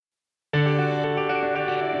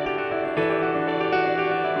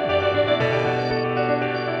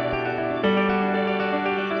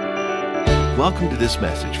Welcome to this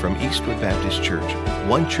message from Eastwood Baptist Church,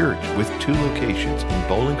 one church with two locations in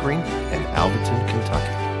Bowling Green and Alvaton,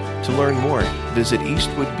 Kentucky. To learn more, visit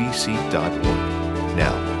eastwoodbc.org.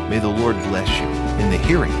 Now, may the Lord bless you in the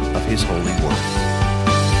hearing of His holy word.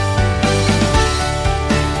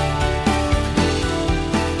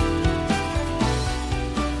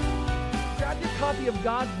 Grab your copy of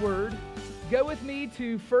God's Word. Go with me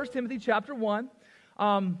to 1 Timothy chapter 1.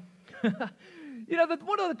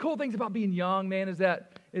 One of the cool things about being young, man, is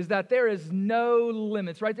that there is no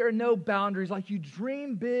limits, right? There are no boundaries. Like, you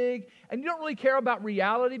dream big, and you don't really care about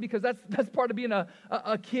reality, because that's part of being a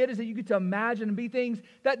kid, is that you get to imagine and be things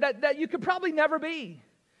that you could probably never be,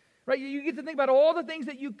 right? You get to think about all the things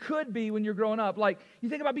that you could be when you're growing up. Like, you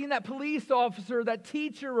think about being that police officer, that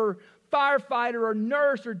teacher, or firefighter, or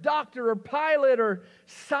nurse, or doctor, or pilot, or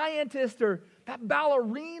scientist, or that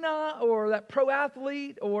ballerina, or that pro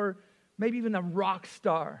athlete, or maybe even a rock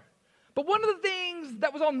star. But one of the things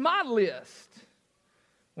that was on my list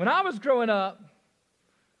when I was growing up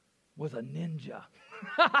was a ninja.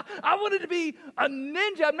 I wanted to be a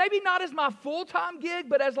ninja, maybe not as my full-time gig,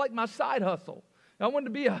 but as like my side hustle. I wanted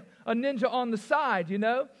to be a ninja on the side, you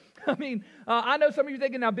know? I mean, I know some of you are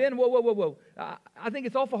thinking, now, Ben, whoa. I think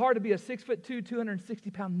it's awful hard to be a 6'2",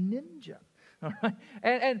 260-pound ninja. All right,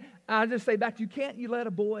 and I just say back to you, can't you let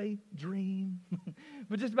a boy dream?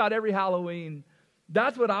 But just about every Halloween,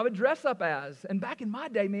 that's what I would dress up as. And back in my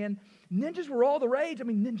day, man, ninjas were all the rage. I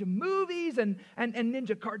mean, ninja movies and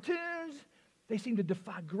ninja cartoons, they seemed to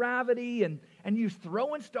defy gravity and use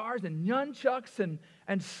throwing stars and nunchucks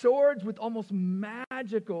and swords with almost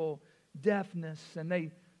magical deftness. And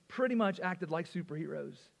they pretty much acted like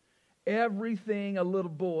superheroes. Everything a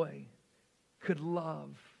little boy could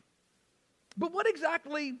love. But what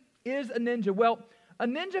exactly is a ninja? Well, a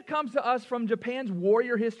ninja comes to us from Japan's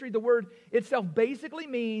warrior history. The word itself basically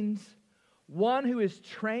means one who is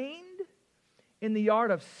trained in the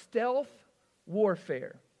art of stealth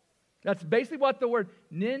warfare. That's basically what the word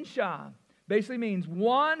ninja basically means.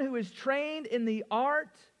 One who is trained in the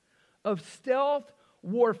art of stealth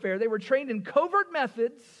warfare. They were trained in covert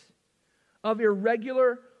methods of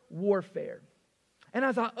irregular warfare. And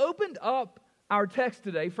as I opened up our text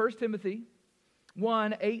today, 1 Timothy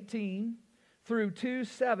 1:18 through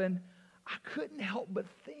 2:7, I couldn't help but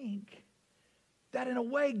think that in a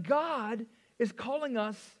way God is calling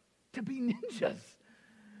us to be ninjas.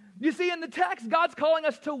 You see, in the text, God's calling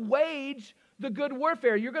us to wage the good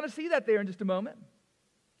warfare. You're going to see that there in just a moment.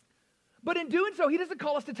 But in doing so, He doesn't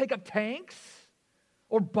call us to take up tanks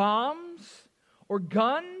or bombs or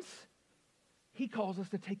guns. He calls us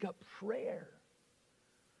to take up prayer.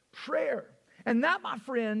 Prayer. And that, my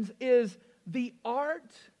friends, is the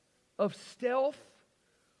art of stealth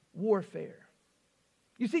warfare.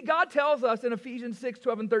 You see, God tells us in Ephesians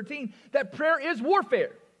 6:12 and 13 that prayer is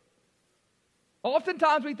warfare.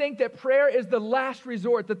 Oftentimes we think that prayer is the last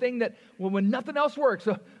resort, the thing that, well, when nothing else works,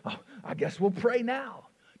 I guess we'll pray now.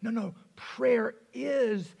 No, prayer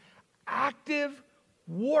is active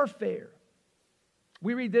warfare.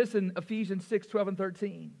 We read this in Ephesians 6:12 and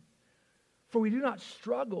 13. For we do not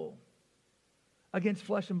struggle against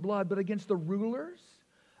flesh and blood, but against the rulers,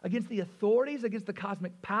 against the authorities, against the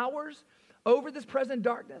cosmic powers over this present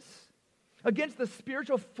darkness, against the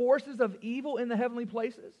spiritual forces of evil in the heavenly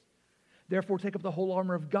places. Therefore, take up the whole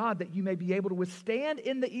armor of God, that you may be able to withstand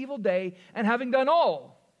in the evil day, and having done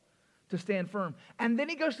all, to stand firm. And then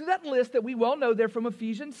he goes through that list that we well know there from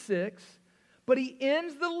Ephesians 6, but he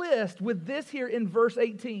ends the list with this here in verse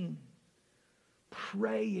 18.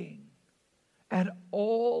 Praying at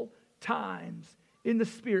all times in the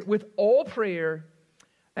Spirit, with all prayer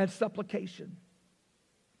and supplication.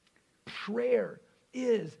 Prayer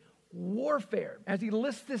is warfare. As he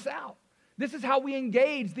lists this out, this is how we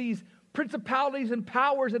engage these principalities and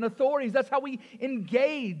powers and authorities. That's how we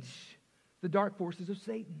engage the dark forces of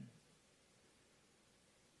Satan.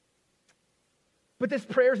 But this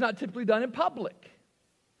prayer is not typically done in public.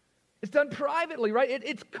 It's done privately, right?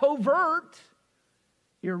 It's covert,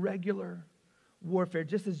 irregular warfare,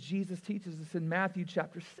 just as Jesus teaches us in Matthew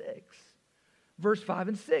chapter 6, verse 5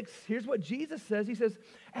 and 6. Here's what Jesus says. He says,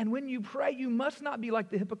 and when you pray, you must not be like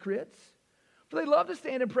the hypocrites, for they love to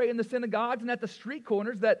stand and pray in the synagogues and at the street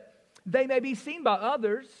corners, that they may be seen by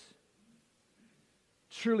others.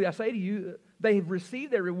 Truly, I say to you, they have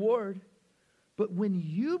received their reward. But when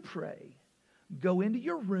you pray, go into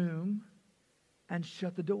your room and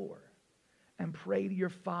shut the door and pray to your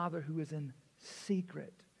Father who is in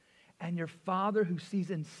secret. And your Father who sees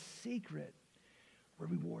in secret will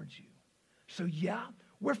reward you. So yeah,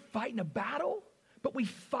 we're fighting a battle, but we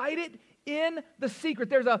fight it in the secret.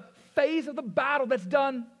 There's a phase of the battle that's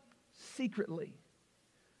done secretly.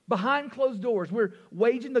 Behind closed doors, we're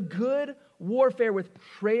waging the good warfare with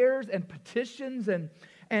prayers and petitions and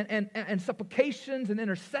supplications and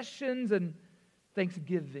intercessions and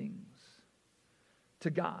thanksgivings to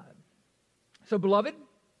God. So, beloved,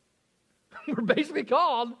 we're basically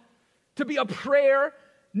called to be a prayer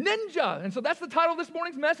ninja. And so that's the title of this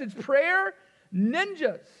morning's message, Prayer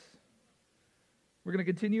Ninjas. We're going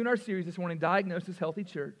to continue in our series this morning, Diagnosis Healthy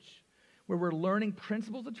Church, where we're learning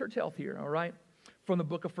principles of church health here, all right, from the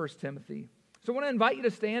book of 1 Timothy. So I want to invite you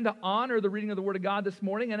to stand to honor the reading of the Word of God this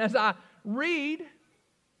morning. And as I read,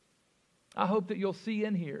 I hope that you'll see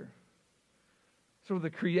in here sort of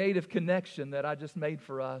the creative connection that I just made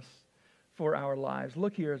for us for our lives.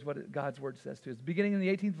 Look here is what God's Word says to us. Beginning in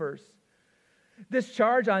the 18th verse. This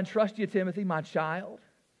charge I entrust you, Timothy, my child,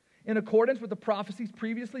 in accordance with the prophecies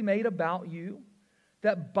previously made about you,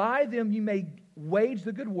 that by them you may wage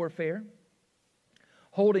the good warfare,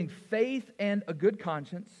 holding faith and a good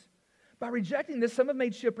conscience. By rejecting this, some have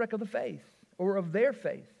made shipwreck of the faith, or of their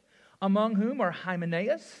faith, among whom are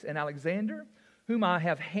Hymenaeus and Alexander, whom I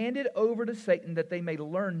have handed over to Satan, that they may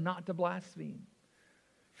learn not to blaspheme.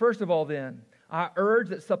 First of all, then, I urge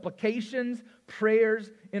that supplications, prayers,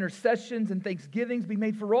 intercessions, and thanksgivings be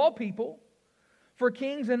made for all people, for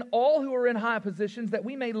kings and all who are in high positions, that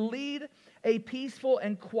we may lead a peaceful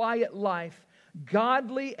and quiet life,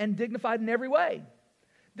 godly and dignified in every way.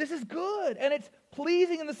 This is good, and it's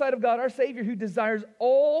pleasing in the sight of God, our Savior, who desires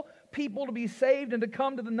all people to be saved and to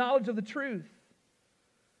come to the knowledge of the truth.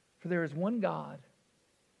 For there is one God,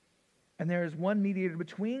 and there is one mediator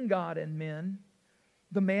between God and men,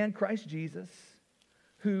 the man Christ Jesus,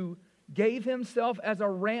 who gave himself as a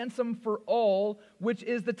ransom for all, which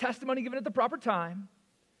is the testimony given at the proper time.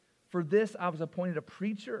 For this I was appointed a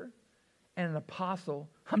preacher and an apostle.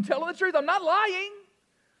 I'm telling the truth, I'm not lying.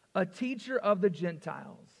 A teacher of the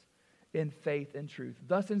Gentiles in faith and truth.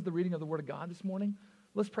 Thus ends the reading of the Word of God this morning.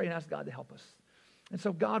 Let's pray and ask God to help us. And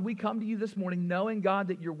so, God, we come to you this morning knowing, God,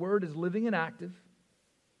 that your Word is living and active.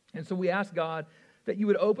 And so we ask, God, that you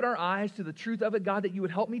would open our eyes to the truth of it, God, that you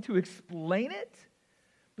would help me to explain it.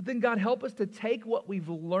 But then, God, help us to take what we've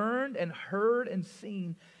learned and heard and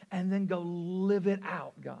seen and then go live it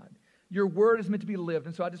out, God. Your Word is meant to be lived.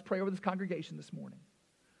 And so I just pray over this congregation this morning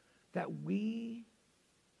that we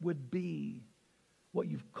would be what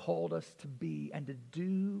you've called us to be and to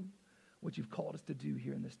do what you've called us to do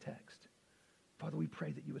here in this text. Father, we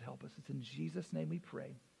pray that you would help us. It's in Jesus' name we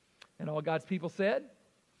pray. And all God's people said,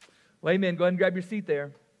 well, amen. Go ahead and grab your seat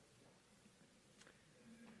there.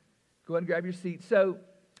 Go ahead and grab your seat. So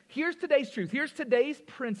here's today's truth. Here's today's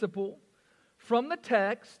principle from the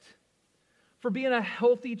text for being a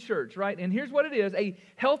healthy church, right? And here's what it is. A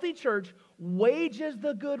healthy church wages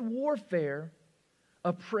the good warfare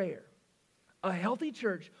of prayer. A healthy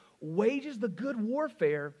church wages the good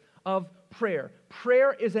warfare of prayer.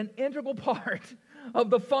 Prayer is an integral part of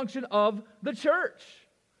the function of the church.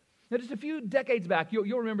 Now, just a few decades back,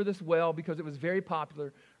 you'll remember this well because it was very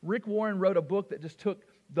popular. Rick Warren wrote a book that just took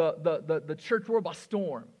the church world by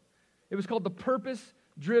storm. It was called The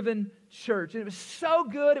Purpose-Driven Church. And it was so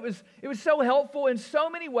good. It was so helpful in so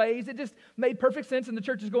many ways. It just made perfect sense. And the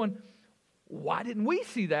church is going, why didn't we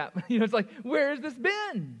see that? It's like, where has this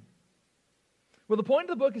been? Well, the point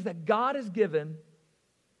of the book is that God has given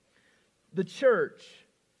the church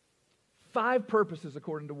 5 purposes,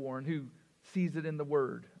 according to Warren, who sees it in the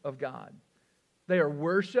Word of God. They are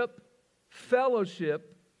worship,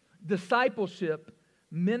 fellowship, discipleship,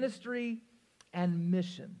 ministry, and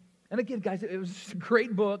mission. And again, guys, it was just a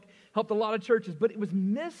great book, helped a lot of churches, but it was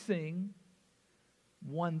missing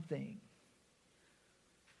one thing.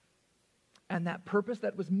 And that purpose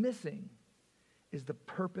that was missing is the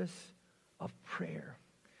purpose of prayer.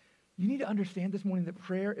 You need to understand this morning that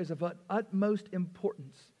prayer is of utmost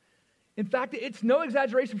importance. In fact, it's no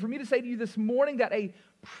exaggeration for me to say to you this morning that a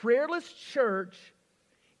prayerless church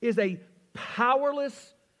is a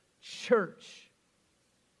powerless church.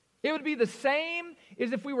 It would be the same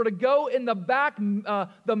as if we were to go in the back,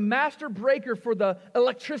 the master breaker for the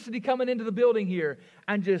electricity coming into the building here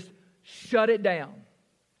and just shut it down.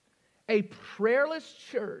 A prayerless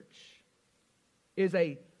church is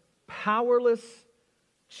a powerless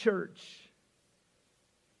church.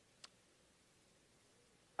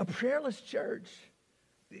 A prayerless church,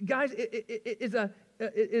 guys, is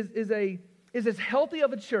as healthy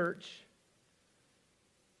of a church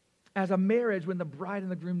as a marriage when the bride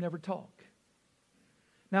and the groom never talk.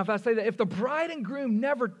 Now, if I say that, if the bride and groom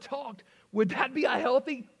never talked, would that be a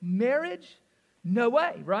healthy marriage? No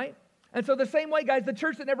way, right? And so the same way, guys, the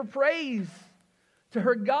church that never prays to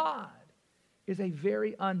her God is a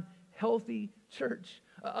very unhealthy church.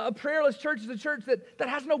 A prayerless church is a church that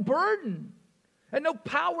has no burden and no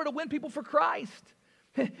power to win people for Christ.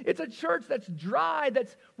 It's a church that's dry,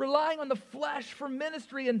 that's relying on the flesh for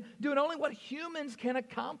ministry and doing only what humans can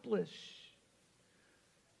accomplish.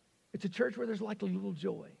 It's a church where there's likely little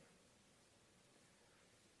joy.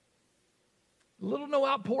 Little no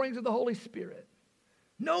outpourings of the Holy Spirit.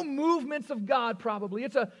 No movements of God, probably.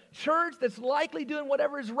 It's a church that's likely doing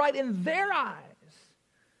whatever is right in their eyes.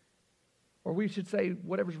 Or we should say,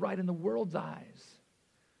 whatever's right in the world's eyes,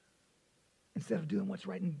 instead of doing what's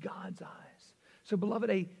right in God's eyes. So, beloved,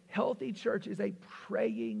 a healthy church is a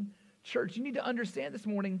praying church. You need to understand this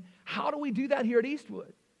morning, how do we do that here at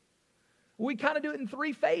Eastwood? We kind of do it in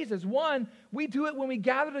 3 phases. One, we do it when we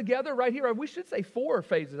gather together right here. Or we should say 4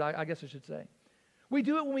 phases, I guess I should say. We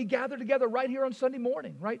do it when we gather together right here on Sunday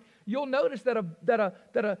morning, right? You'll notice that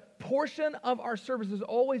a portion of our service is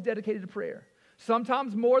always dedicated to prayer.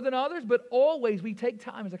 Sometimes more than others, but always we take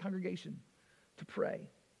time as a congregation to pray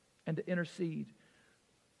and to intercede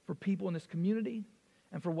for people in this community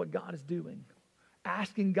and for what God is doing,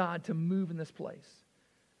 asking God to move in this place.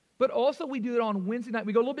 But also we do it on Wednesday night.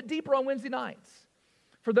 We go a little bit deeper on Wednesday nights.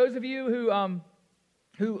 For those of you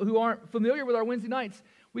who aren't familiar with our Wednesday nights,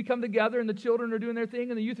 we come together and the children are doing their thing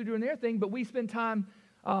and the youth are doing their thing, but we spend time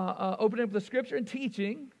opening up the scripture and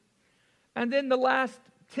teaching. And then the last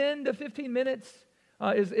 10 to 15 minutes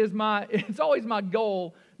it's always my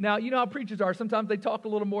goal. Now, you know how preachers are. Sometimes they talk a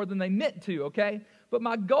little more than they meant to, okay? But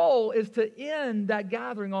my goal is to end that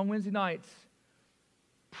gathering on Wednesday nights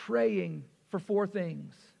praying for 4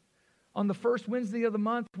 things. On the first Wednesday of the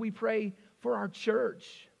month, we pray for our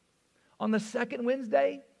church. On the second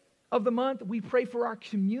Wednesday of the month, we pray for our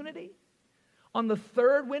community. On the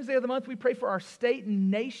third Wednesday of the month, we pray for our state and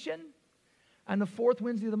nation. And the fourth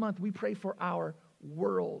Wednesday of the month, we pray for our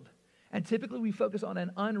world. And typically we focus on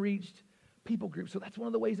an unreached people group. So that's one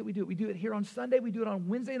of the ways that we do it. We do it here on Sunday. We do it on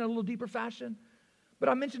Wednesday in a little deeper fashion. But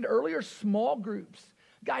I mentioned earlier small groups.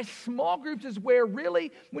 Guys, small groups is where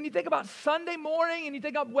really, when you think about Sunday morning and you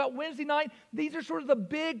think about Wednesday night, these are sort of the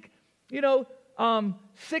big,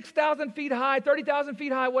 6,000 feet high, 30,000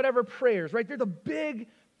 feet high, whatever prayers, right? They're the big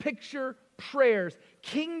picture prayers.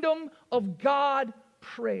 Kingdom of God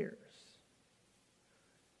prayers.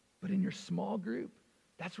 But in your small group,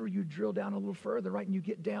 that's where you drill down a little further, right? And you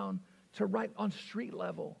get down to right on street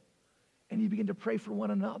level. And you begin to pray for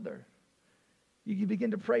one another. You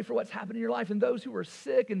begin to pray for what's happening in your life and those who are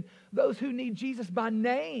sick and those who need Jesus by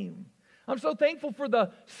name. I'm so thankful for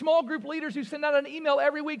the small group leaders who send out an email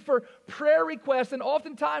every week for prayer requests. And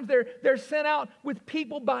oftentimes they're sent out with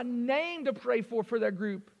people by name to pray for their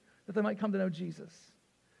group, that they might come to know Jesus.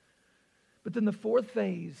 But then the fourth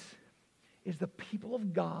phase is the people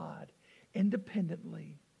of God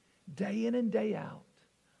independently, day in and day out,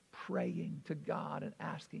 praying to God and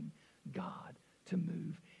asking God to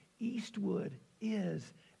move. Eastwood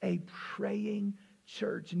is a praying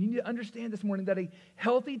church. And you need to understand this morning that a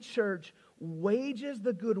healthy church wages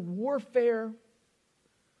the good warfare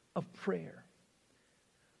of prayer.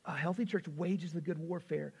 A healthy church wages the good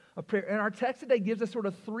warfare of prayer. And our text today gives us sort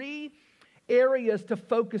of 3 areas to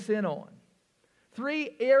focus in on.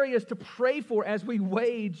 3 areas to pray for as we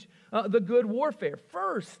wage the good warfare.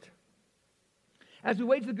 First, as we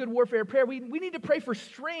wage the good warfare of prayer, we need to pray for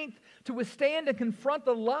strength to withstand and confront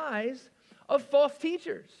the lies of false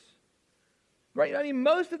teachers. Right? I mean,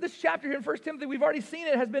 most of this chapter here in 1 Timothy, we've already seen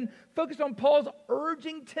it, has been focused on Paul's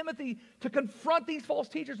urging Timothy to confront these false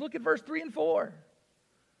teachers. Look at verse 3 and 4.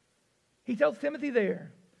 He tells Timothy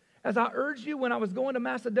there, "As I urged you when I was going to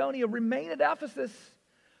Macedonia, remain at Ephesus,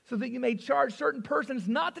 so that you may charge certain persons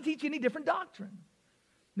not to teach any different doctrine,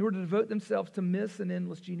 nor to devote themselves to myths and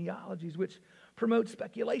endless genealogies, which promote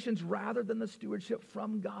speculations rather than the stewardship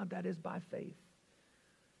from God that is by faith."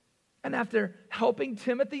 And after helping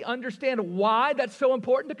Timothy understand why that's so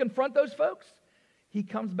important to confront those folks, he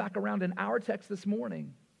comes back around in our text this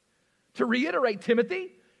morning to reiterate,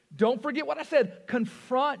 Timothy, don't forget what I said.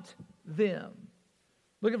 Confront them.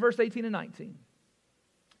 Look at verse 18 and 19.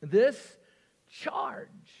 This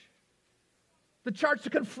charge, the charge to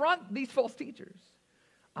confront these false teachers,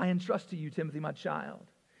 I entrust to you, Timothy, my child,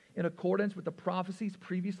 in accordance with the prophecies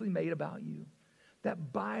previously made about you,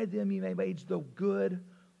 that by them you may wage the good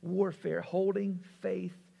warfare, holding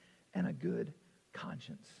faith and a good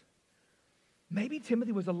conscience. Maybe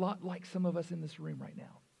Timothy was a lot like some of us in this room right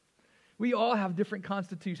now. We all have different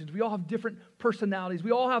constitutions. We all have different personalities. We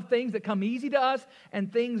all have things that come easy to us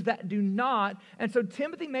and things that do not. And so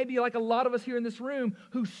Timothy may be like a lot of us here in this room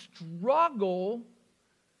who struggle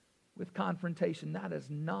with confrontation. That is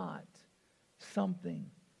not something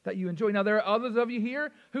that you enjoy. Now, there are others of you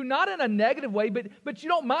here who, not in a negative way, but you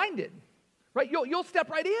don't mind it, right? You'll step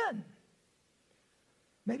right in.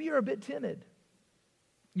 Maybe you're a bit timid.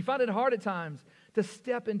 You find it hard at times to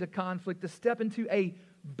step into conflict, to step into a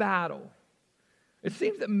battle. It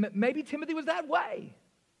seems that maybe Timothy was that way.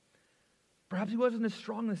 Perhaps he wasn't as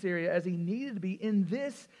strong in this area as he needed to be in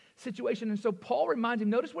this situation. And so Paul reminds him,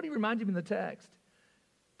 notice what he reminds him in the text,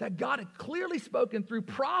 that God had clearly spoken through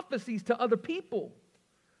prophecies to other people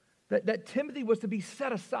that Timothy was to be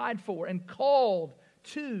set aside for and called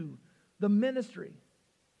to the ministry.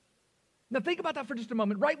 Now think about that for just a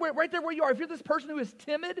moment. Right there where you are, if you're this person who is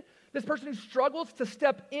timid, this person who struggles to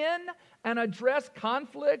step in and address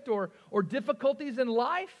conflict or difficulties in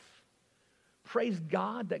life, praise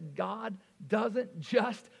God that God doesn't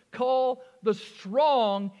just call the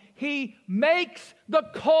strong, He makes the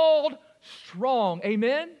called strong.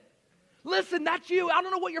 Amen? Listen, that's you. I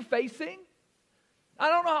don't know what you're facing. I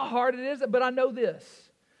don't know how hard it is, but I know this,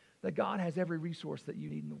 that God has every resource that you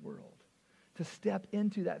need in the world to step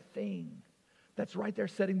into that thing that's right there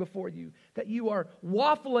sitting before you, that you are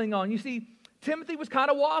waffling on. You see, Timothy was kind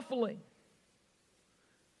of waffling.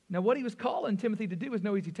 Now, what he was calling Timothy to do is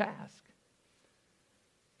no easy task.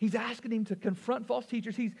 He's asking him to confront false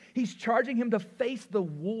teachers. He's charging him to face the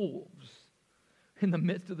wolves in the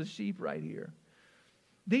midst of the sheep right here.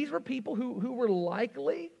 These were people who were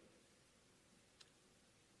likely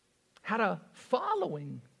had a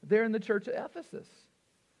following there in the church of Ephesus.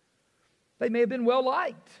 They may have been well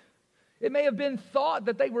liked. It may have been thought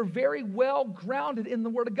that they were very well grounded in the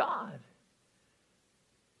Word of God.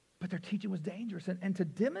 But their teaching was dangerous. And to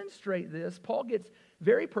demonstrate this, Paul gets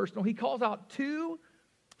very personal. He calls out two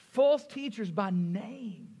false teachers by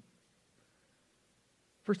name.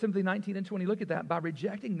 1 Timothy 19 and 20, look at that. By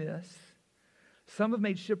rejecting this, some have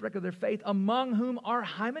made shipwreck of their faith, among whom are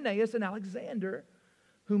Hymenaeus and Alexander,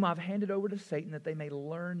 whom I've handed over to Satan that they may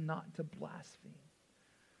learn not to blaspheme.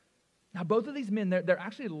 Now, both of these men, they're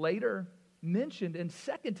actually later mentioned in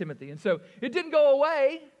 2 Timothy. And so it didn't go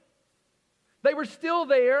away. They were still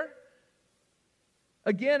there.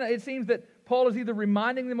 Again, it seems that Paul is either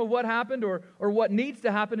reminding them of what happened or what needs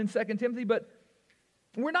to happen in 2 Timothy, but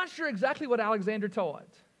we're not sure exactly what Alexander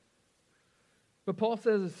taught. But Paul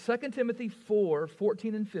says 2 Timothy 4,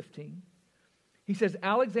 14 and 15, he says,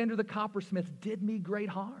 Alexander the coppersmith did me great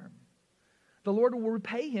harm. The Lord will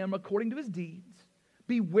repay him according to his deeds.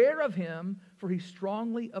 Beware of him, for he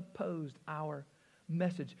strongly opposed our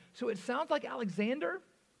message. So it sounds like Alexander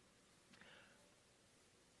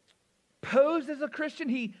posed as a Christian.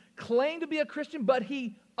 He claimed to be a Christian, but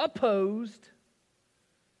he opposed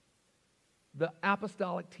the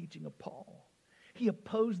apostolic teaching of Paul. He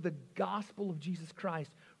opposed the gospel of Jesus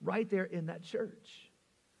Christ right there in that church.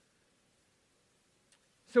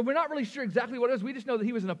 So we're not really sure exactly what it is. We just know that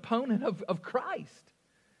he was an opponent of Christ.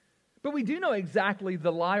 But we do know exactly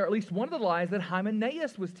the lie, or at least one of the lies that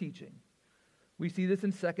Hymenaeus was teaching. We see this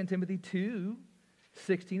in 2 Timothy 2,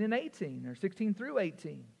 16 and 18, or 16 through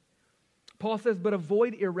 18. Paul says, but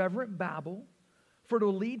avoid irreverent babble, for it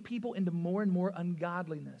will lead people into more and more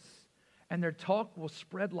ungodliness, and their talk will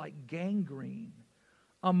spread like gangrene.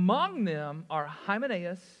 Among them are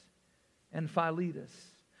Hymenaeus and Philetus,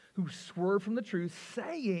 who swerve from the truth,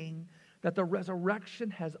 saying that the resurrection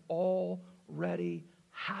has already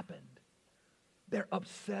happened. They're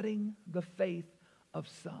upsetting the faith of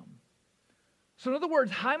some. So in other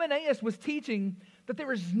words, Hymenaeus was teaching that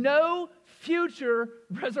there is no future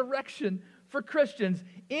resurrection for Christians.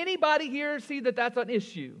 Anybody here see that that's an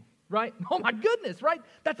issue, right? Oh my goodness, right?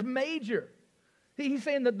 That's major. He's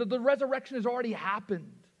saying that the resurrection has already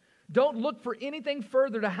happened. Don't look for anything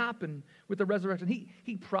further to happen with the resurrection.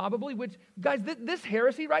 He probably, which, guys, this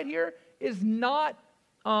heresy right here is not,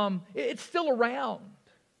 it's still around.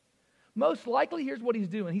 Most likely, here's what he's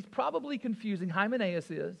doing. He's probably confusing,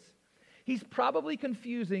 Hymenaeus is, he's probably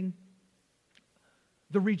confusing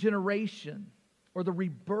the regeneration or the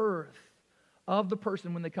rebirth of the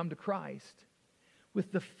person when they come to Christ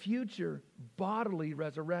with the future bodily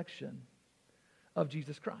resurrection of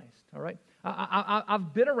Jesus Christ, all right?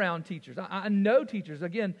 I've been around teachers. I know teachers,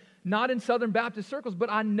 again, not in Southern Baptist circles, but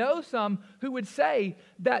I know some who would say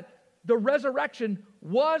that the resurrection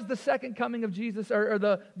was the second coming of Jesus, or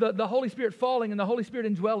the Holy Spirit falling and the Holy Spirit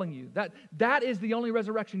indwelling you. That is the only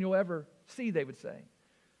resurrection you'll ever see, they would say.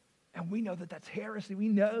 And we know that that's heresy. We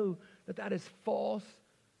know that that is false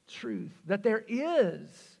truth, that there is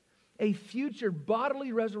a future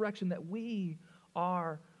bodily resurrection that we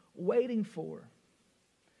are waiting for.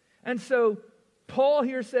 And so Paul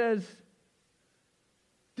here says,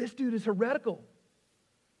 this dude is heretical.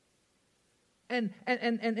 And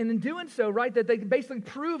in doing so, right, that they basically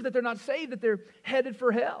prove that they're not saved, that they're headed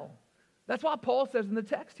for hell. That's why Paul says in the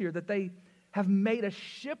text here that they have made a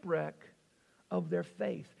shipwreck of their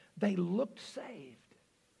faith. They looked saved,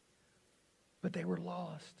 but they were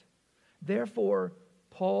lost. Therefore,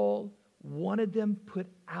 Paul wanted them put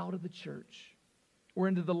out of the church. Or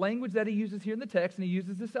into the language that he uses here in the text, and he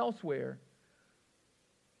uses this elsewhere,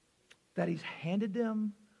 that he's handed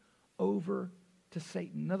them over to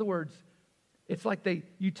Satan. In other words, it's like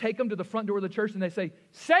you take them to the front door of the church and they say,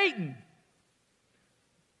 Satan!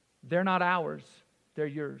 They're not ours, they're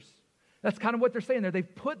yours. That's kind of what they're saying there.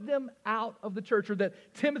 They've put them out of the church, or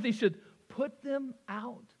that Timothy should put them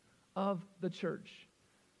out of the church.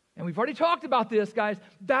 And we've already talked about this, guys.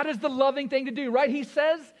 That is the loving thing to do, right? He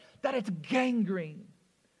says that it's gangrene.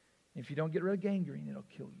 If you don't get rid of gangrene, it'll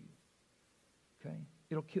kill you. Okay?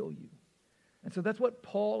 It'll kill you. And so that's what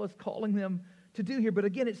Paul is calling them to do here. But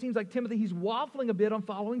again, it seems like Timothy, he's waffling a bit on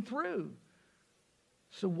following through.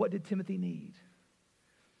 So what did Timothy need?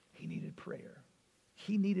 He needed prayer.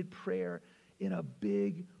 He needed prayer in a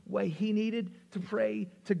big way. He needed to pray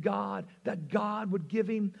to God that God would give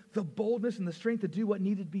him the boldness and the strength to do what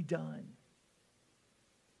needed to be done.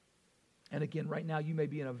 And again, right now you may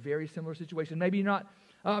be in a very similar situation. Maybe you're not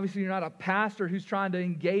a pastor who's trying to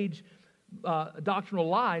engage doctrinal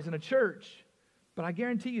lies in a church. But I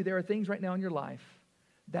guarantee you there are things right now in your life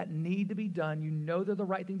that need to be done. You know they're the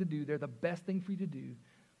right thing to do. They're the best thing for you to do.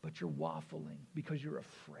 But you're waffling because you're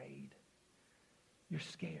afraid. You're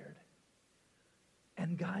scared.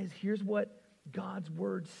 And guys, here's what God's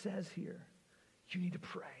word says here. You need to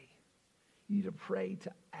pray. You need to pray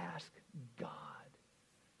to ask God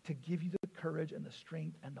to give you the courage and the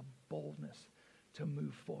strength and the boldness to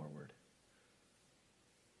move forward.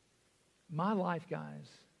 My life, guys,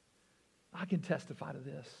 I can testify to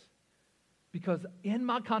this. Because in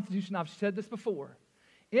my constitution, I've said this before,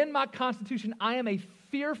 in my constitution, I am a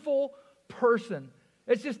fearful person.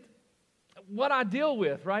 It's just what I deal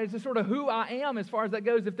with, right? It's just sort of who I am as far as that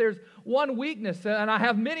goes. If there's one weakness, and I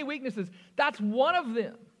have many weaknesses, that's one of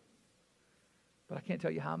them. But I can't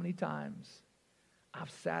tell you how many times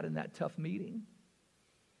I've sat in that tough meeting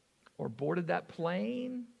or boarded that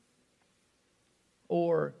plane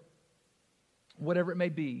or whatever it may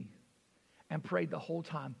be and prayed the whole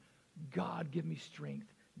time, God, give me strength.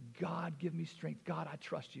 God, give me strength. God, I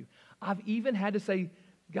trust you. I've even had to say,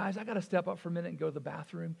 guys, I got to step up for a minute and go to the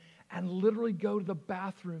bathroom, and literally go to the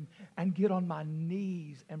bathroom and get on my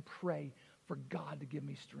knees and pray for God to give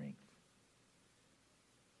me strength.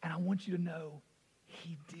 And I want you to know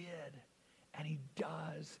he did, and he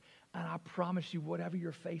does. And I promise you, whatever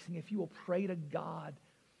you're facing, if you will pray to God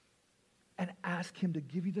and ask him to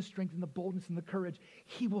give you the strength and the boldness and the courage,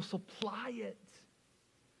 he will supply it.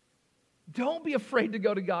 Don't be afraid to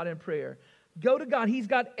go to God in prayer. Go to God. He's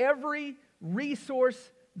got every resource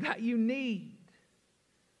that you need.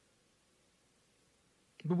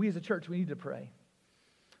 But we as a church, we need to pray.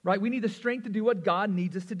 Right? We need the strength to do what God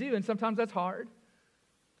needs us to do. And sometimes that's hard.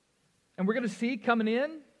 And we're going to see coming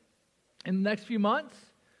in the next few months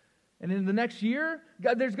and in the next year,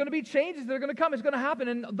 God, there's going to be changes that are going to come. It's going to happen.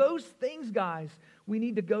 And those things, guys, we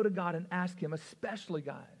need to go to God and ask him, especially,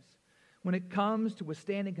 guys, when it comes to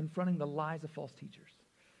withstanding, confronting the lies of false teachers.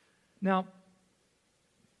 Now,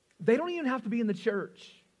 they don't even have to be in the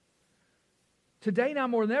church. Today, now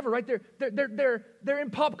more than ever, right? They're in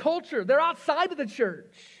pop culture. They're outside of the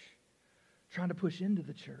church, trying to push into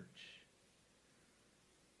the church.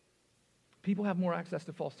 People have more access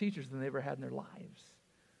to false teachers than they ever had in their lives.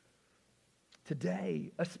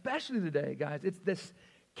 Today, especially today, guys, it's this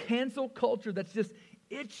cancel culture that's just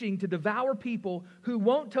itching to devour people who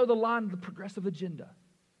won't toe the line of the progressive agenda.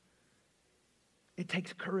 It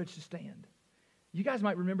takes courage to stand. You guys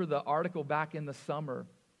might remember the article back in the summer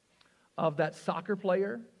of that soccer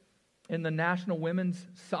player in the National Women's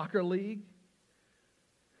Soccer League.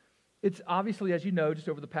 It's obviously, as you know, just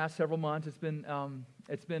over the past several months, it's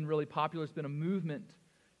been really popular. It's been a movement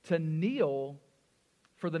to kneel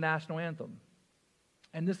for the national anthem.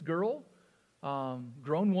 And this girl,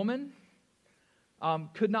 grown woman,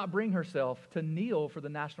 could not bring herself to kneel for the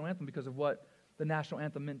national anthem because of what the national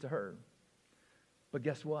anthem meant to her. But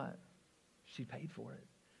guess what? She paid for it.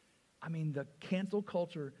 I mean, the cancel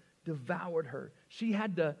culture devoured her. She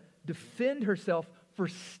had to defend herself for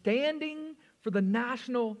standing for the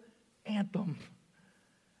national anthem.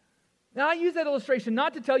 Now, I use that illustration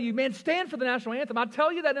not to tell you, man, stand for the national anthem. I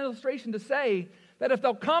tell you that illustration to say that if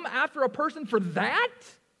they'll come after a person for that,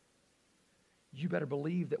 you better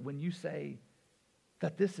believe that when you say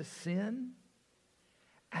that this is sin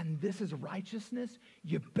and this is righteousness,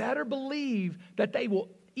 you better believe that they will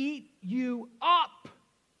eat you up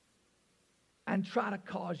and try to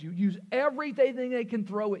cause you, use everything they can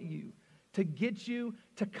throw at you to get you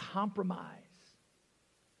to compromise.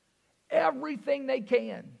 Everything they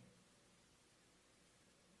can.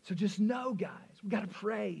 So just know, guys, we got to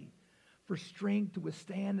pray for strength to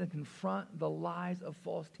withstand and confront the lies of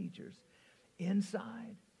false teachers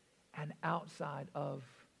inside and outside of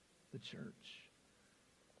the church.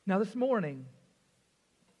 Now this morning,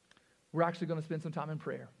 we're actually going to spend some time in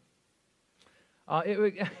prayer.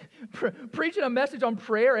 Preaching a message on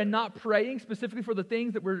prayer and not praying specifically for the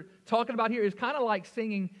things that we're talking about here is kind of like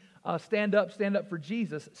singing stand up for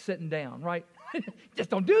Jesus sitting down, right? Just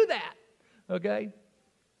don't do that, okay?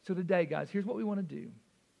 So today, guys, here's what we want to do.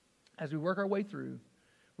 As we work our way through,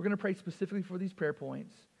 we're going to pray specifically for these prayer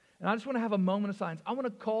points. And I just want to have a moment of silence. I want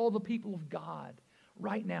to call the people of God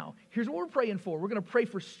right now. Here's what we're praying for. We're going to pray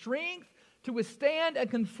for strength to withstand and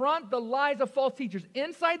confront the lies of false teachers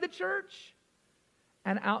inside the church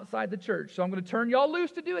and outside the church. So I'm going to turn y'all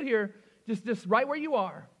loose to do it here, just right where you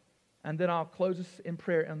are. And then I'll close us in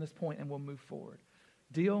prayer on this point and we'll move forward.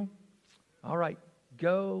 Deal? All right.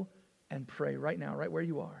 Go and pray right now, right where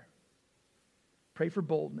you are. Pray for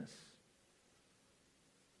boldness.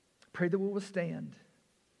 Pray that we'll withstand.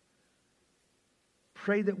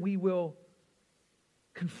 Pray that we will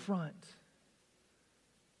confront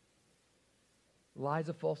lies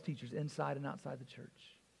of false teachers inside and outside the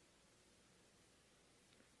church.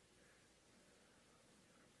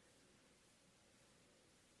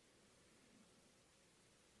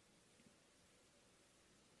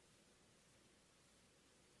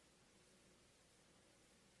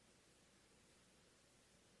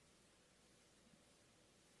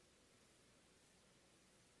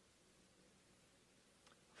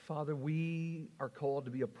 Father, we are called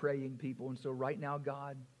to be a praying people. And so right now,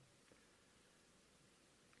 God,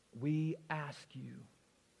 we ask you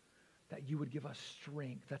that you would give us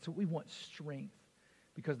strength. That's what we want, strength.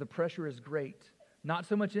 Because the pressure is great. Not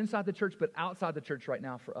so much inside the church, but outside the church right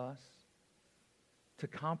now for us. To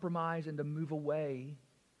compromise and to move away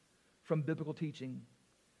from biblical teaching.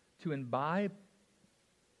 To imbibe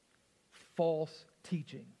false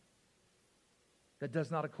teaching that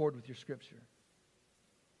does not accord with your scripture.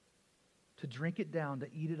 To drink it down, to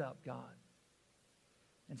eat it up, God.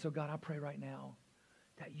 And so, God, I pray right now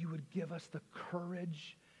that you would give us the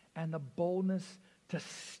courage and the boldness to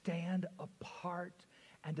stand apart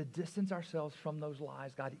and to distance ourselves from those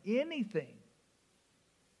lies. God, anything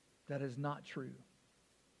that is not true.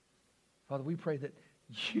 Father, we pray that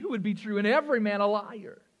you would be true and every man a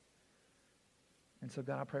liar. And so,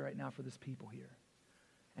 God, I pray right now for this people here.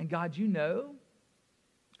 And God, you know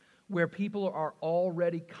where people are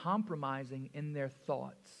already compromising in their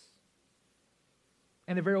thoughts.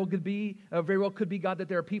 And it very well could be, God, that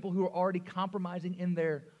there are people who are already compromising in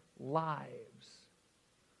their lives.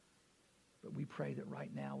 But we pray that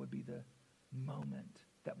right now would be the moment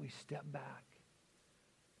that we step back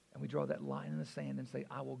and we draw that line in the sand and say,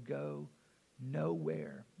 I will go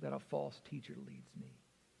nowhere that a false teacher leads me.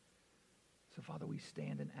 So, Father, we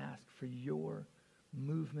stand and ask for your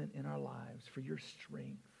movement in our lives, for your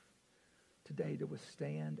strength today to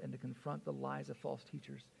withstand and to confront the lies of false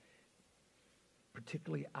teachers,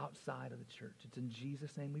 particularly outside of the church. It's in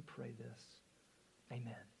Jesus' name we pray this.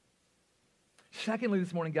 Amen. Secondly,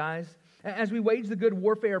 this morning, guys, as we wage the good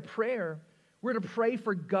warfare of prayer, we're to pray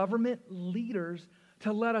for government leaders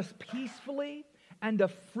to let us peacefully and to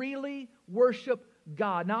freely worship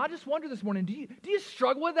God. Now, I just wonder this morning, do you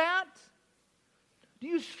struggle with that? Do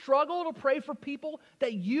you struggle to pray for people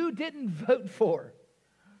that you didn't vote for?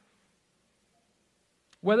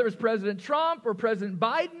 Whether it's President Trump or President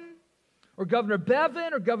Biden or Governor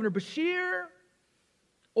Bevin or Governor Beshear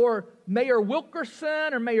or Mayor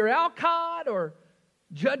Wilkerson or Mayor Alcott or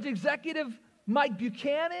Judge Executive Mike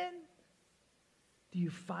Buchanan, do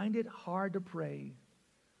you find it hard to pray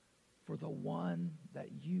for the one that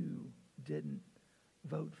you didn't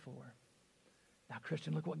vote for? Now,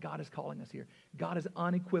 Christian, look what God is calling us here. God is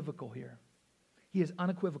unequivocal here. He is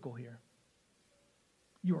unequivocal here.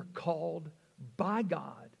 You are called by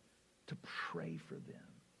God to pray for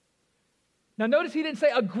them. Now notice he didn't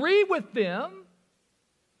say agree with them,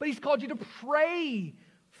 but he's called you to pray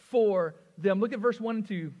for them. Look at verse 1 and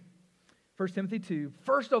 2, 1 Timothy 2.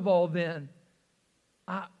 First of all then,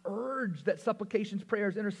 I urge that supplications,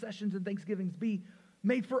 prayers, intercessions, and thanksgivings be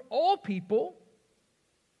made for all people,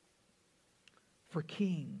 for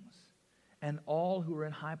kings, and all who are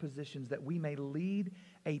in high positions, that we may lead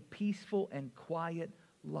a peaceful and quiet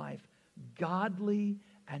life, godly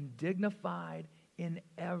and dignified in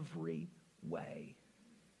every way.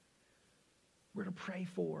 We're to pray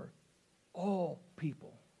for all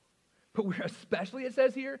people. But we're especially, it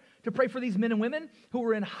says here, to pray for these men and women who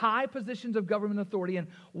are in high positions of government authority. And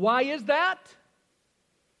why is that?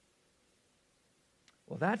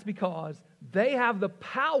 Well, that's because they have the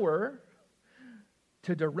power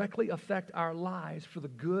to directly affect our lives for the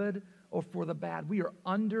good or for the bad. We are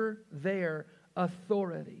under their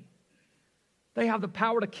authority. They have the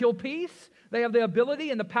power to kill peace. They have the ability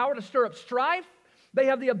and the power to stir up strife. They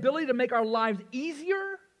have the ability to make our lives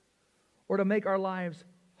easier or to make our lives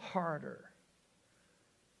harder.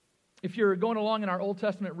 If you're going along in our Old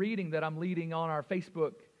Testament reading that I'm leading on our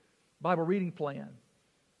Facebook Bible reading plan,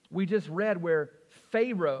 we just read where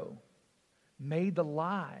Pharaoh made the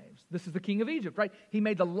lives, this is the king of Egypt, right? He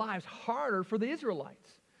made the lives harder for the Israelites.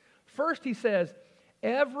 First, he says,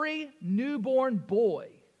 every newborn boy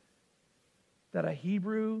that a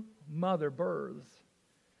Hebrew mother births,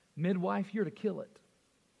 midwife, you're to kill it.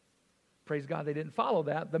 Praise God, they didn't follow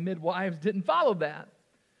that. The midwives didn't follow that.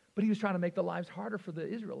 But he was trying to make the lives harder for the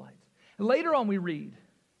Israelites. And later on we read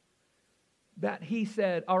that he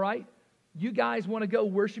said, all right, you guys want to go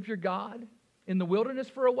worship your God in the wilderness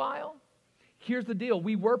for a while? Here's the deal.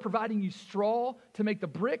 We were providing you straw to make the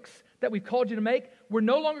bricks that we've called you to make. We're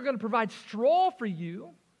no longer going to provide straw for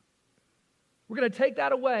you. We're going to take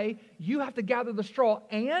that away. You have to gather the straw,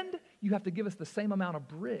 and you have to give us the same amount of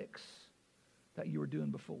bricks that you were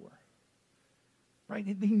doing before. Right?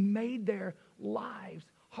 He made their lives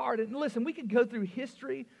hard. And listen, we could go through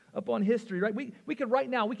history upon history, right? We could right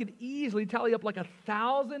now, we could easily tally up like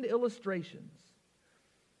 1,000 illustrations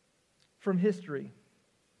from history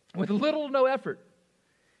with little to no effort,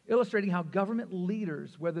 illustrating how government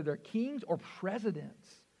leaders, whether they're kings or presidents,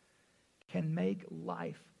 can make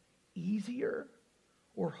life easier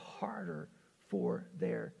or harder for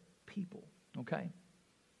their people, okay?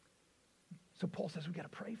 So Paul says we've got to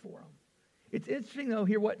pray for them. It's interesting, though,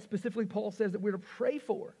 here what specifically Paul says that we're to pray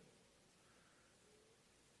for.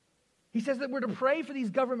 He says that we're to pray for these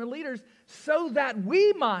government leaders so that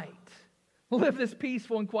we might live this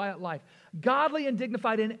peaceful and quiet life, godly and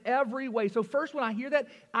dignified in every way. So first, when I hear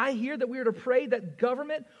that we are to pray that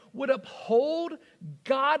government would uphold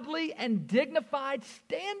godly and dignified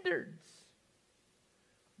standards.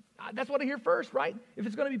 That's what I hear first, right? If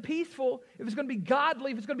it's going to be peaceful, if it's going to be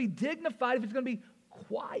godly, if it's going to be dignified, if it's going to be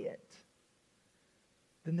quiet,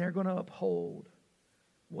 then they're going to uphold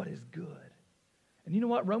what is good. And you know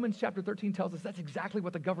what? Romans chapter 13 tells us that's exactly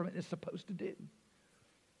what the government is supposed to do.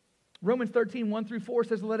 Romans 13, 1 through 4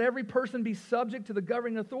 says, let every person be subject to the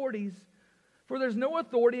governing authorities, for there's no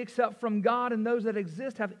authority except from God, and those that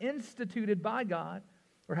exist have instituted by God,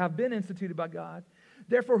 or have been instituted by God.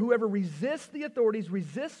 Therefore, whoever resists the authorities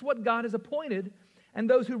resists what God has appointed, and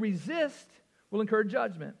those who resist will incur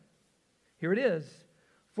judgment. Here it is.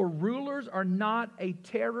 For rulers are not a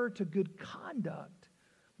terror to good conduct,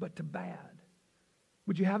 but to bad.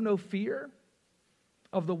 Would you have no fear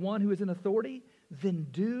of the one who is in authority? Then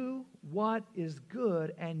do what is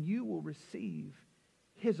good, and you will receive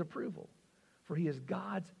his approval. For he is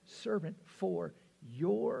God's servant for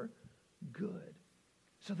your good.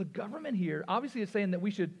 So the government here obviously is saying that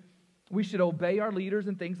we should obey our leaders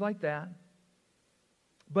and things like that.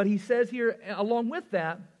 But he says here, along with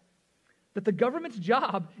that the government's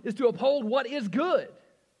job is to uphold what is good.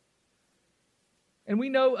 And we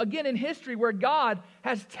know, again, in history where God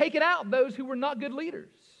has taken out those who were not good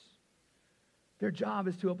leaders. Their job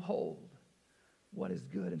is to uphold what is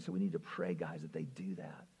good. And so we need to pray, guys, that they do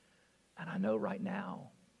that. And I know right now,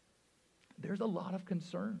 there's a lot of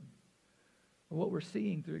concern of what we're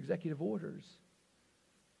seeing through executive orders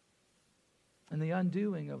and the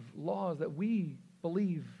undoing of laws that we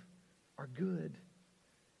believe are good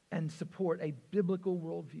and support a biblical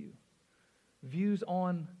worldview, views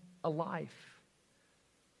on a life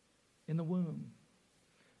in the womb,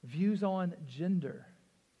 views on gender,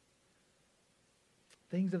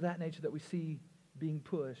 things of that nature that we see being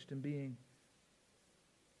pushed and being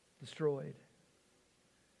destroyed.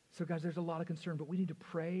 So guys, there's a lot of concern, but we need to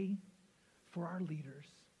pray for our leaders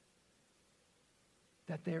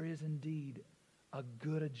that there is indeed a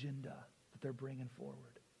good agenda that they're bringing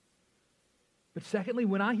forward. But secondly,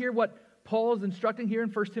 when I hear what Paul is instructing here in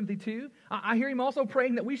 1 Timothy 2, I hear him also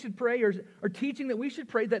praying that we should pray, or teaching that we should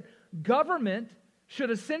pray that government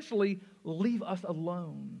should essentially leave us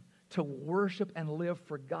alone to worship and live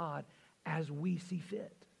for God as we see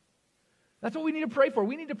fit. That's what we need to pray for.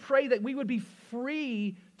 We need to pray that we would be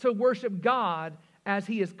free to worship God as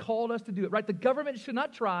he has called us to do it, right? The government should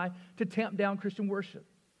not try to tamp down Christian worship.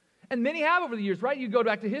 And many have over the years, right? You go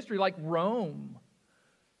back to history like Rome,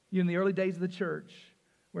 in the early days of the church,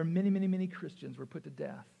 where many, many, many Christians were put to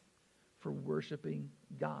death for worshiping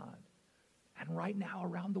God. And right now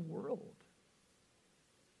around the world,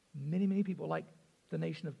 many, many people, like the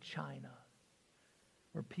nation of China,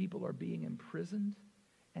 where people are being imprisoned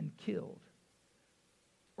and killed.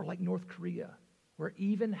 Or like North Korea, where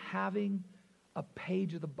even having a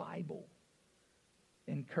page of the Bible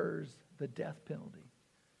incurs the death penalty.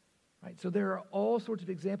 Right? So there are all sorts of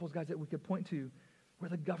examples, guys, that we could point to where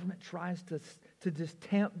the government tries to just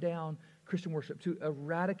tamp down Christian worship, to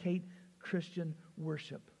eradicate Christian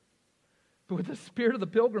worship. But with the spirit of the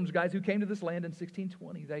Pilgrims, guys, who came to this land in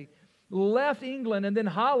 1620, they left England and then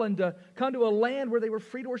Holland to come to a land where they were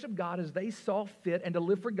free to worship God as they saw fit and to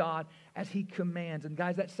live for God as He commands. And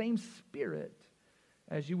guys, that same spirit,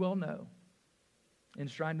 as you well know,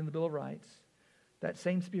 enshrined in the Bill of Rights, that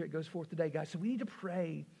same spirit goes forth today, guys. So we need to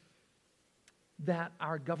pray that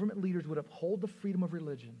our government leaders would uphold the freedom of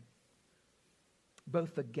religion,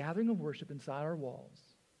 both the gathering of worship inside our walls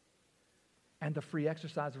and the free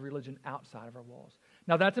exercise of religion outside of our walls.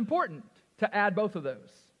 Now, that's important to add both of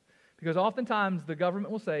those, because oftentimes the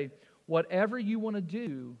government will say, whatever you want to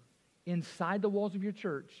do inside the walls of your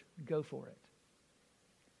church, go for it.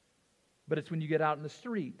 But it's when you get out in the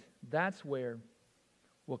street, that's where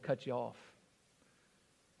we'll cut you off.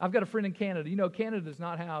 I've got a friend in Canada. You know, Canada does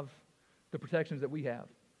not have the protections that we have.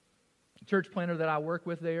 Church planter that I work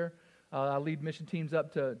with there, I lead mission teams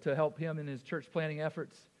up to help him in his church planting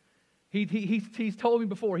efforts. He's told me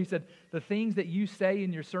before, he said, the things that you say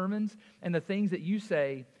in your sermons and the things that you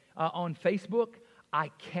say on Facebook, I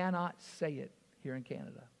cannot say it here in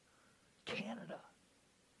Canada. Canada.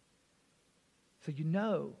 So you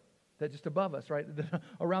know that just above us, right,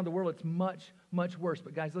 around the world, it's much, much worse.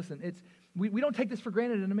 But guys, listen, we don't take this for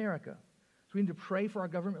granted in America. So we need to pray for our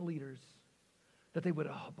government leaders that they would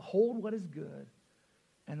uphold what is good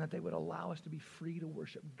and that they would allow us to be free to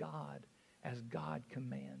worship God as God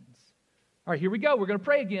commands. All right, here we go. We're going to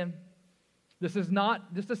pray again. This is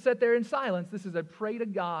not just to sit there in silence. This is a pray to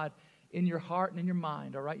God in your heart and in your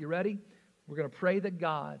mind. All right, you ready? We're going to pray that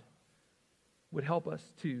God would help us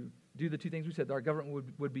to do the two things we said. That our government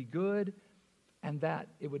would be good and that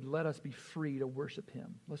it would let us be free to worship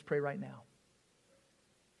Him. Let's pray right now.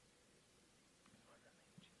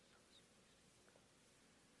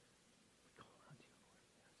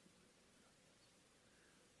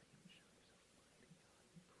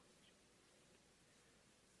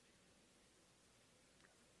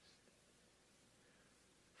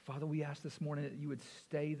 Father, we ask this morning that you would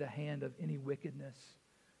stay the hand of any wickedness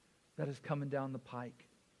that is coming down the pike.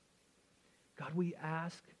 God, we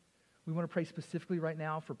want to pray specifically right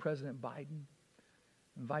now for President Biden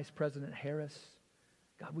and Vice President Harris.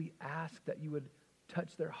 God, we ask that you would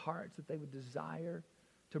touch their hearts, that they would desire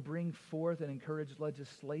to bring forth and encourage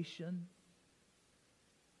legislation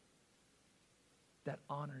that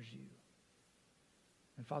honors you.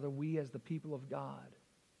 And Father, we as the people of God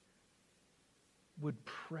would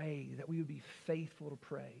pray that we would be faithful to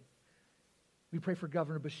pray. We pray for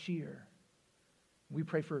Governor Beshear. We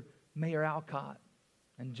pray for Mayor Alcott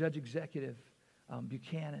and Judge Executive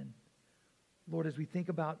Buchanan. Lord, as we think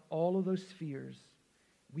about all of those spheres,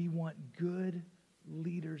 we want good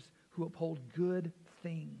leaders who uphold good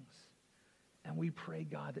things. And we pray,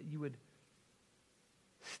 God, that you would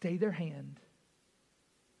stay their hand.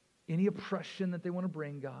 Any oppression that they want to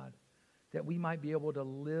bring, God, that we might be able to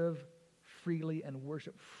live freely and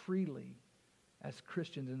worship freely as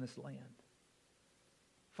Christians in this land.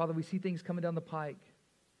 Father, we see things coming down the pike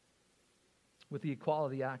with the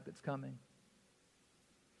Equality Act that's coming,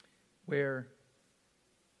 where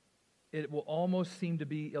it will almost seem to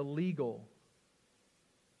be illegal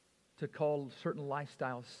to call certain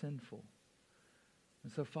lifestyles sinful.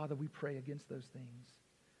 And so, Father, we pray against those things.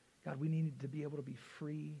 God, we need to be able to be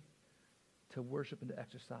free to worship and to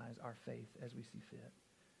exercise our faith as we see fit,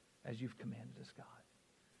 as you've commanded us, God.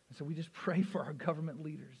 And so we just pray for our government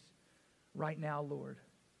leaders right now, Lord.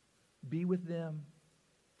 Be with them.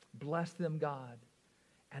 Bless them, God.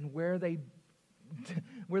 And where they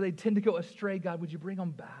tend to go astray, God, would you bring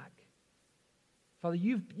them back? Father,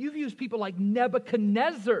 you've used people like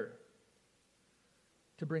Nebuchadnezzar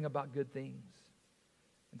to bring about good things.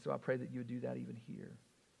 And so I pray that you would do that even here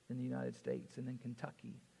in the United States and in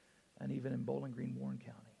Kentucky and even in Bowling Green, Warren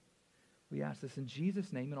County. We ask this in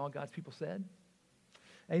Jesus' name, and all God's people said,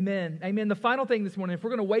 amen. Amen. The final thing this morning, if we're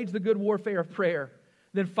going to wage the good warfare of prayer,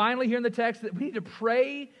 then finally here in the text that we need to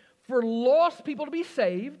pray for lost people to be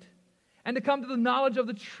saved and to come to the knowledge of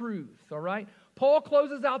the truth, all right? Paul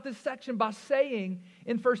closes out this section by saying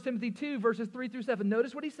in 1 Timothy 2, verses 3 through 7,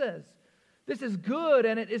 notice what he says. This is good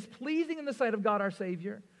and it is pleasing in the sight of God our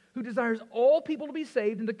Savior, who desires all people to be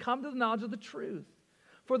saved and to come to the knowledge of the truth.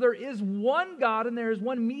 For there is one God and there is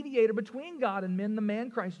one mediator between God and men, the man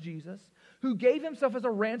Christ Jesus, who gave himself as a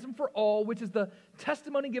ransom for all, which is the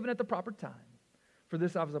testimony given at the proper time. For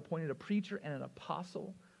this I was appointed a preacher and an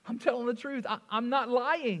apostle. I'm telling the truth. I'm not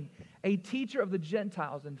lying. A teacher of the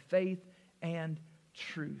Gentiles in faith and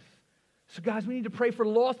truth. So guys, we need to pray for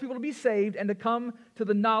lost people to be saved and to come to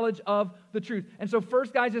the knowledge of the truth. And so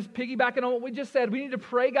first, guys, just piggybacking on what we just said, we need to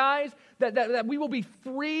pray, guys, that we will be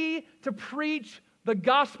free to preach the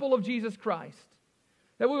gospel of Jesus Christ.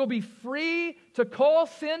 That we will be free to call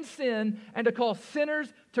sin, sin, and to call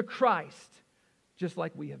sinners to Christ, just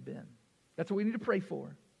like we have been. That's what we need to pray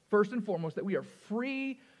for. First and foremost, that we are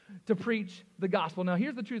free to preach the gospel. Now,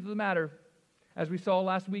 here's the truth of the matter. As we saw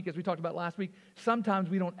last week, as we talked about last week, sometimes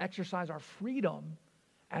we don't exercise our freedom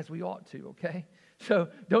as we ought to, okay? So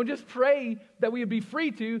don't just pray that we would be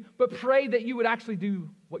free to, but pray that you would actually do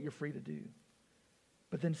what you're free to do.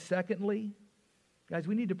 But then secondly, guys,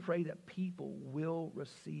 we need to pray that people will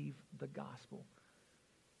receive the gospel.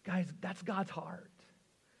 Guys, that's God's heart.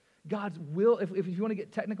 God's will, if you want to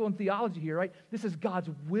get technical in theology here, right? This is God's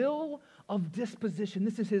will of disposition.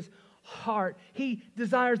 This is his heart. He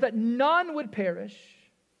desires that none would perish.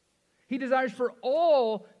 He desires for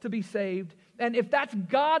all to be saved. And if that's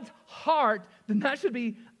God's heart, then that should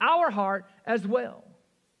be our heart as well.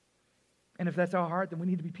 And if that's our heart, then we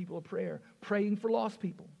need to be people of prayer, praying for lost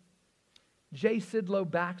people. J. Sidlow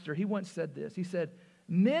Baxter, he once said this. He said,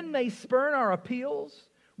 "Men may spurn our appeals,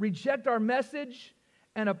 reject our message,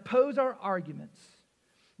 and oppose our arguments,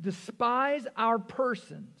 despise our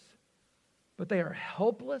persons, but they are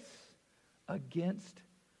helpless against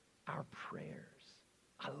our prayers."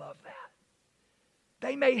 I love that.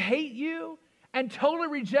 They may hate you and totally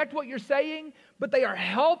reject what you're saying, but they are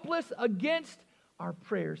helpless against our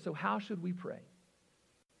prayers. So how should we pray?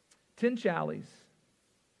 Tim Challies,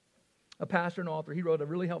 a pastor and author, he wrote a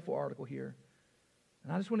really helpful article here.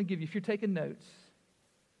 And I just want to give you, if you're taking notes,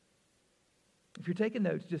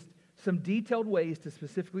 just some detailed ways to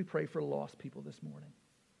specifically pray for lost people this morning.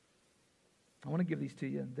 I want to give these to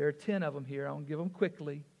you. There are 10 of them here. I want to give them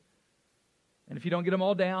quickly. And if you don't get them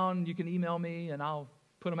all down, you can email me and I'll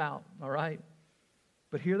put them out, all right?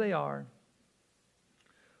 But here they are.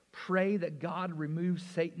 Pray that God removes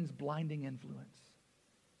Satan's blinding influence.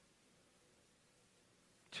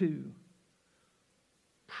 2,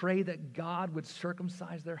 pray that God would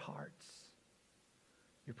circumcise their hearts.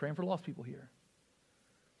 You're praying for lost people here.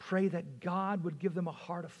 Pray that God would give them a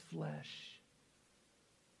heart of flesh.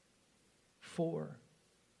 4,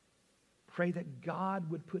 pray that God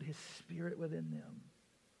would put his Spirit within them.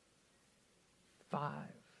 5,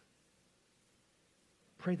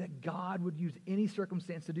 pray that God would use any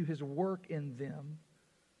circumstance to do his work in them.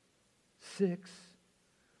 6,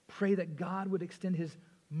 pray that God would extend his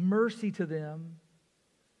mercy to them.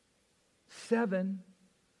 7,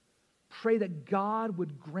 pray that God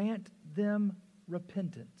would grant them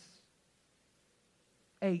repentance.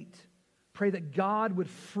 8, pray that God would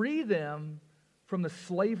free them from the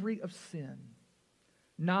slavery of sin.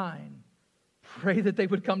 9, pray that they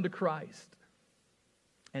would come to Christ.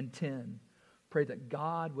 And 10, pray that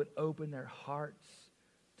God would open their hearts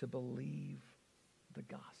to believe the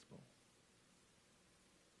gospel.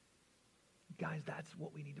 Guys, that's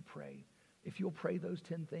what we need to pray. If you'll pray those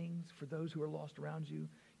 10 things for those who are lost around you,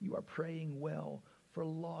 you are praying well for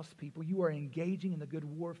lost people. You are engaging in the good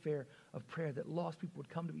warfare of prayer that lost people would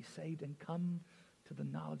come to be saved and come to the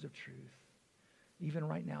knowledge of truth. Even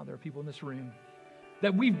right now, there are people in this room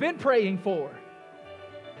that we've been praying for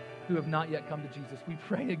who have not yet come to Jesus. We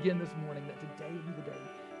pray again this morning that today would be the day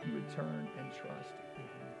you would turn and trust in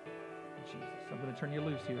Jesus. I'm going to turn you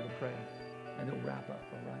loose here to pray, and then we'll wrap up,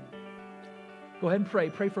 all right? Go ahead and pray.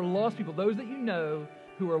 Pray for lost people, those that you know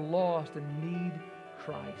who are lost and need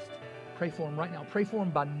Christ. Pray for them right now. Pray for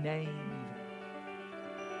them by name even.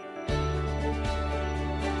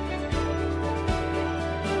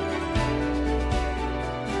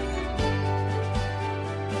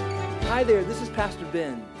 Hi there, this is Pastor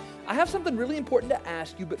Ben. I have something really important to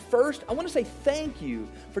ask you, but first, I want to say thank you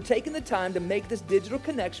for taking the time to make this digital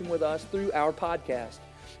connection with us through our podcast.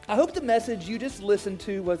 I hope the message you just listened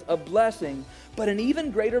to was a blessing, but an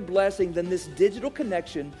even greater blessing than this digital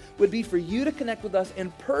connection would be for you to connect with us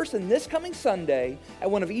in person this coming Sunday at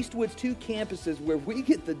one of Eastwood's 2 campuses where we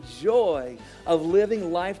get the joy of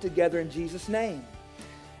living life together in Jesus' name.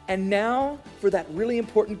 And now for that really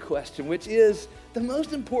important question, which is the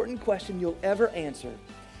most important question you'll ever answer.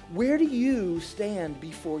 Where do you stand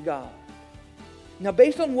before God? Now,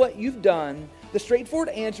 based on what you've done, the straightforward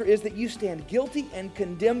answer is that you stand guilty and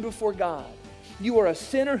condemned before God. You are a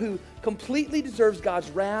sinner who completely deserves God's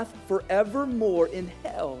wrath forevermore in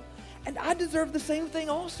hell. And I deserve the same thing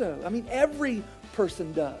also. I mean, every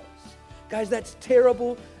person does. Guys, that's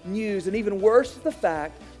terrible news. And even worse is the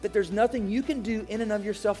fact that there's nothing you can do in and of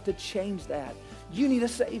yourself to change that. You need a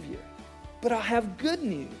Savior. But I have good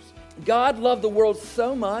news. God loved the world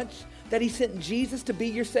so much that he sent Jesus to be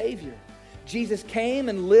your Savior. Jesus came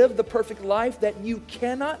and lived the perfect life that you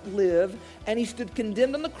cannot live, and he stood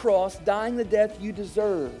condemned on the cross, dying the death you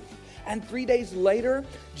deserve. And 3 days later,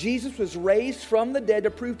 Jesus was raised from the dead to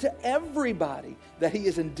prove to everybody that he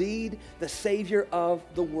is indeed the Savior of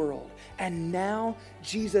the world. And now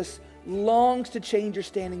Jesus longs to change your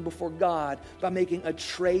standing before God by making a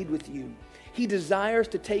trade with you. He desires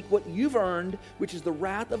to take what you've earned, which is the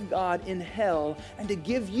wrath of God in hell, and to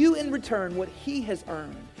give you in return what he has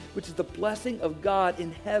earned, which is the blessing of God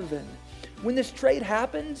in heaven. When this trade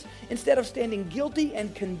happens, instead of standing guilty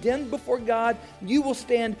and condemned before God, you will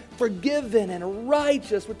stand forgiven and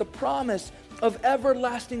righteous with the promise of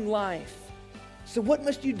everlasting life. So what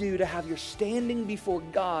must you do to have your standing before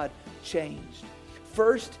God changed?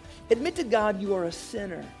 First, admit to God you are a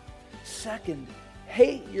sinner. Second,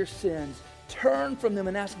 hate your sins. Turn from them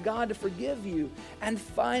and ask God to forgive you. And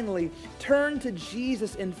finally, turn to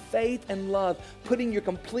Jesus in faith and love, putting your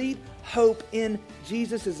complete hope in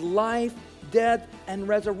Jesus' life, death, and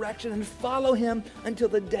resurrection, and follow him until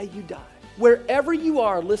the day you die. Wherever you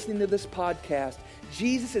are listening to this podcast,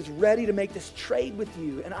 Jesus is ready to make this trade with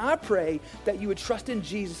you. And I pray that you would trust in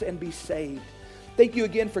Jesus and be saved. Thank you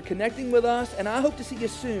again for connecting with us, and I hope to see you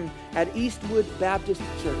soon at Eastwood Baptist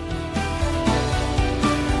Church.